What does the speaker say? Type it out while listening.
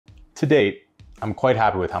To date, I'm quite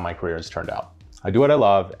happy with how my career has turned out. I do what I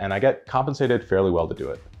love, and I get compensated fairly well to do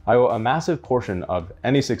it. I owe a massive portion of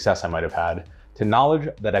any success I might have had to knowledge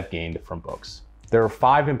that I've gained from books. There are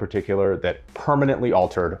 5 in particular that permanently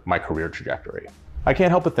altered my career trajectory. I can't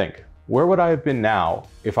help but think, where would I have been now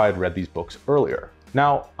if I had read these books earlier?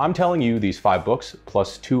 Now, I'm telling you these 5 books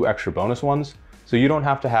plus 2 extra bonus ones, so you don't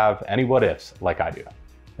have to have any what ifs like I do.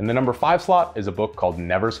 In the number 5 slot is a book called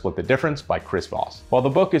Never Split the Difference by Chris Voss. While the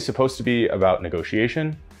book is supposed to be about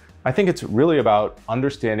negotiation, I think it's really about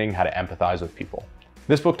understanding how to empathize with people.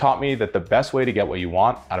 This book taught me that the best way to get what you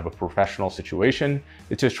want out of a professional situation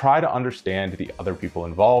is to try to understand the other people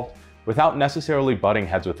involved without necessarily butting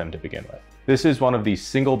heads with them to begin with. This is one of the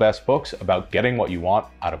single best books about getting what you want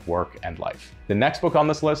out of work and life. The next book on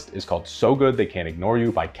this list is called So Good They Can't Ignore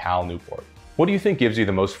You by Cal Newport. What do you think gives you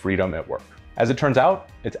the most freedom at work? As it turns out,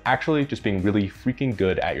 it's actually just being really freaking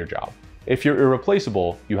good at your job. If you're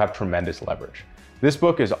irreplaceable, you have tremendous leverage. This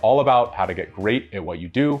book is all about how to get great at what you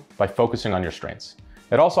do by focusing on your strengths.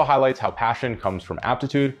 It also highlights how passion comes from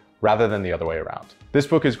aptitude rather than the other way around. This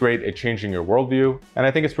book is great at changing your worldview, and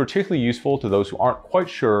I think it's particularly useful to those who aren't quite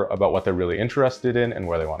sure about what they're really interested in and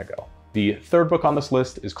where they want to go. The third book on this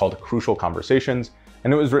list is called Crucial Conversations,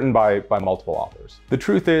 and it was written by multiple authors. The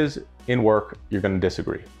truth is, in work, you're going to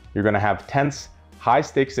disagree. You're going to have tense,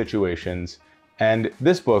 high-stakes situations, and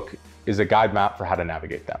this book is a guide map for how to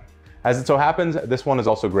navigate them. As it so happens, this one is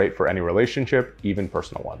also great for any relationship, even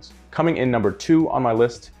personal ones. Coming in number 2 on my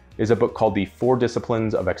list is a book called The 4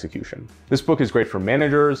 Disciplines of Execution. This book is great for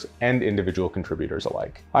managers and individual contributors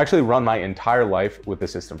alike. I actually run my entire life with the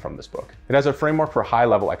system from this book. It has a framework for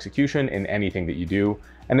high-level execution in anything that you do,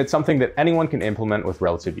 and it's something that anyone can implement with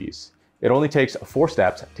relative ease. It only takes 4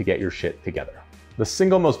 steps to get your shit together. The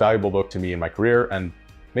single most valuable book to me in my career, and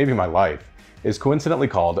maybe my life, is coincidentally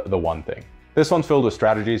called The One Thing. This one's filled with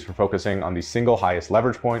strategies for focusing on the single highest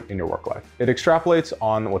leverage point in your work life. It extrapolates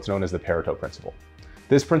on what's known as the Pareto principle.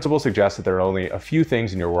 This principle suggests that there are only a few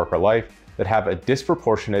things in your work or life that have a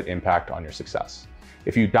disproportionate impact on your success.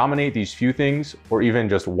 If you dominate these few things, or even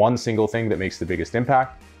just one single thing that makes the biggest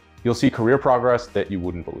impact, you'll see career progress that you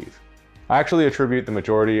wouldn't believe. I actually attribute the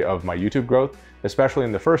majority of my YouTube growth, especially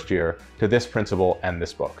in the first year, to this principle and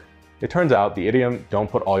this book. It turns out the idiom, "don't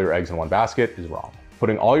put all your eggs in one basket," is wrong.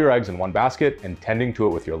 Putting all your eggs in one basket and tending to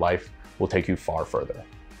it with your life will take you far further.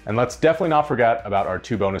 And let's definitely not forget about our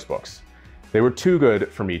 2 bonus books. They were too good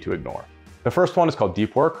for me to ignore. The first one is called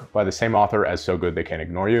Deep Work by the same author as So Good They Can't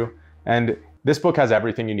Ignore You. And this book has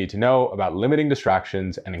everything you need to know about limiting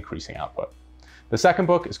distractions and increasing output. The second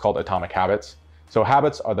book is called Atomic Habits. So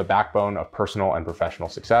habits are the backbone of personal and professional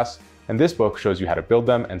success, and this book shows you how to build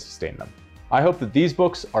them and sustain them. I hope that these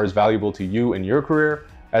books are as valuable to you in your career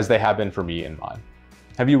as they have been for me in mine.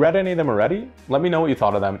 Have you read any of them already? Let me know what you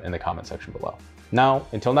thought of them in the comment section below. Now,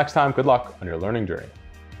 until next time, good luck on your learning journey.